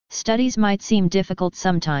Studies might seem difficult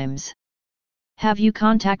sometimes. Have you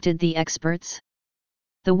contacted the experts?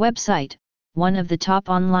 The website, one of the top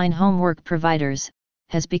online homework providers,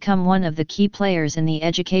 has become one of the key players in the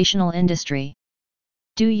educational industry.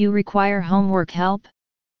 Do you require homework help?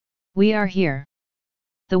 We are here.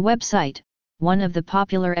 The website, one of the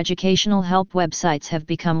popular educational help websites, have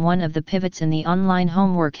become one of the pivots in the online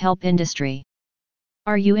homework help industry.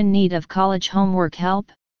 Are you in need of college homework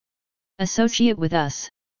help? Associate with us.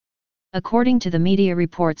 According to the media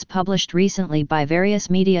reports published recently by various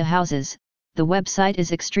media houses, the website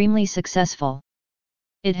is extremely successful.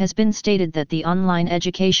 It has been stated that the online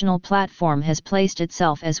educational platform has placed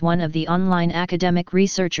itself as one of the online academic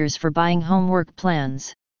researchers for buying homework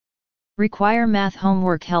plans. Require math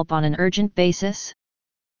homework help on an urgent basis?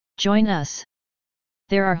 Join us.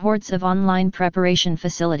 There are hordes of online preparation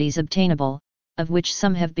facilities obtainable, of which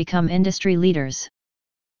some have become industry leaders.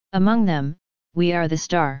 Among them, we are the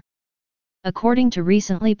star. According to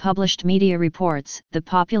recently published media reports, the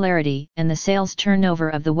popularity and the sales turnover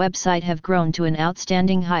of the website have grown to an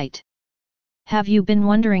outstanding height. Have you been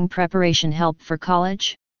wondering preparation help for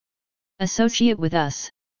college? Associate with us.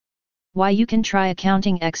 Why you can try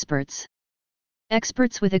accounting experts.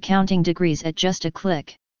 Experts with accounting degrees at just a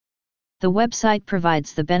click. The website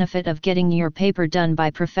provides the benefit of getting your paper done by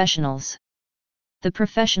professionals. The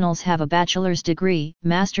professionals have a bachelor's degree,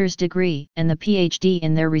 master's degree, and the PhD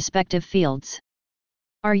in their respective fields.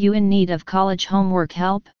 Are you in need of college homework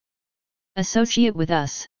help? Associate with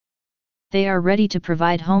us. They are ready to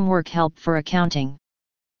provide homework help for accounting.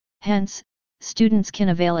 Hence, students can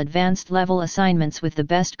avail advanced level assignments with the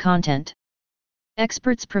best content.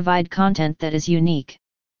 Experts provide content that is unique.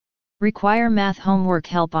 Require math homework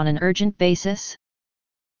help on an urgent basis?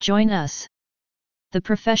 Join us. The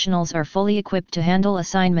professionals are fully equipped to handle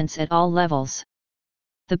assignments at all levels.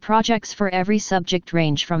 The projects for every subject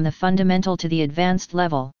range from the fundamental to the advanced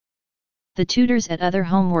level. The tutors at other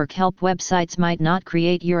homework help websites might not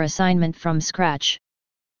create your assignment from scratch.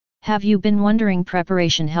 Have you been wondering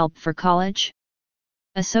preparation help for college?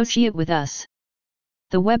 Associate with us.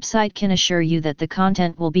 The website can assure you that the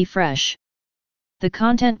content will be fresh. The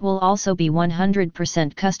content will also be 100%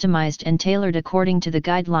 customized and tailored according to the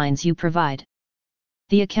guidelines you provide.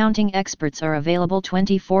 The accounting experts are available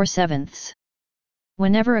 24/7.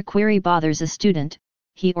 Whenever a query bothers a student,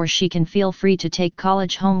 he or she can feel free to take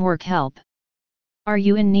college homework help. Are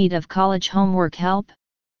you in need of college homework help?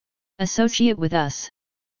 Associate with us.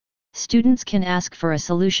 Students can ask for a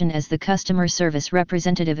solution as the customer service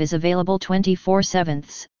representative is available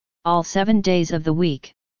 24/7, all 7 days of the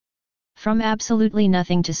week. From absolutely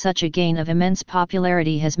nothing to such a gain of immense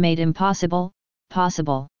popularity has made impossible,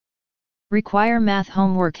 possible. Require math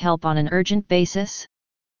homework help on an urgent basis?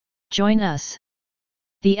 Join us.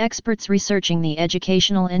 The experts researching the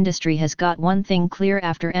educational industry has got one thing clear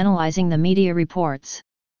after analyzing the media reports.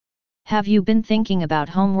 Have you been thinking about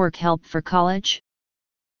homework help for college?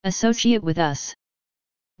 Associate with us.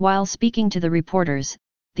 While speaking to the reporters,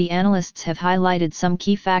 the analysts have highlighted some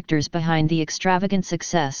key factors behind the extravagant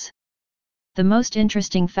success. The most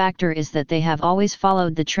interesting factor is that they have always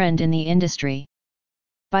followed the trend in the industry.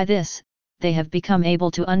 By this, they have become able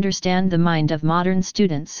to understand the mind of modern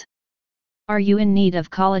students. Are you in need of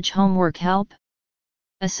college homework help?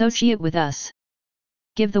 Associate with us.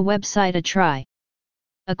 Give the website a try.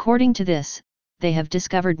 According to this, they have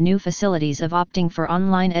discovered new facilities of opting for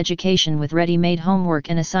online education with ready-made homework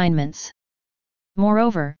and assignments.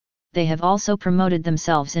 Moreover, they have also promoted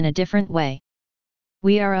themselves in a different way.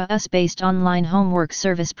 We are a US-based online homework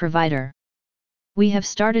service provider. We have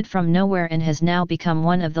started from nowhere and has now become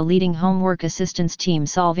one of the leading homework assistance team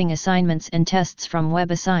solving assignments and tests from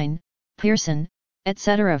WebAssign, Pearson,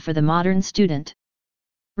 etc. for the modern student.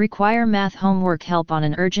 Require math homework help on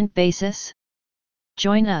an urgent basis?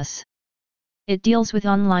 Join us. It deals with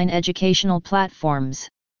online educational platforms.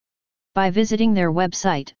 By visiting their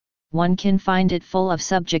website, one can find it full of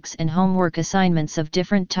subjects and homework assignments of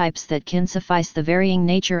different types that can suffice the varying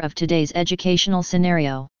nature of today's educational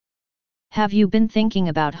scenario. Have you been thinking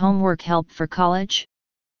about homework help for college?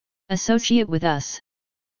 Associate with us.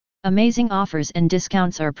 Amazing offers and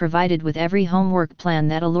discounts are provided with every homework plan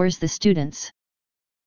that allures the students.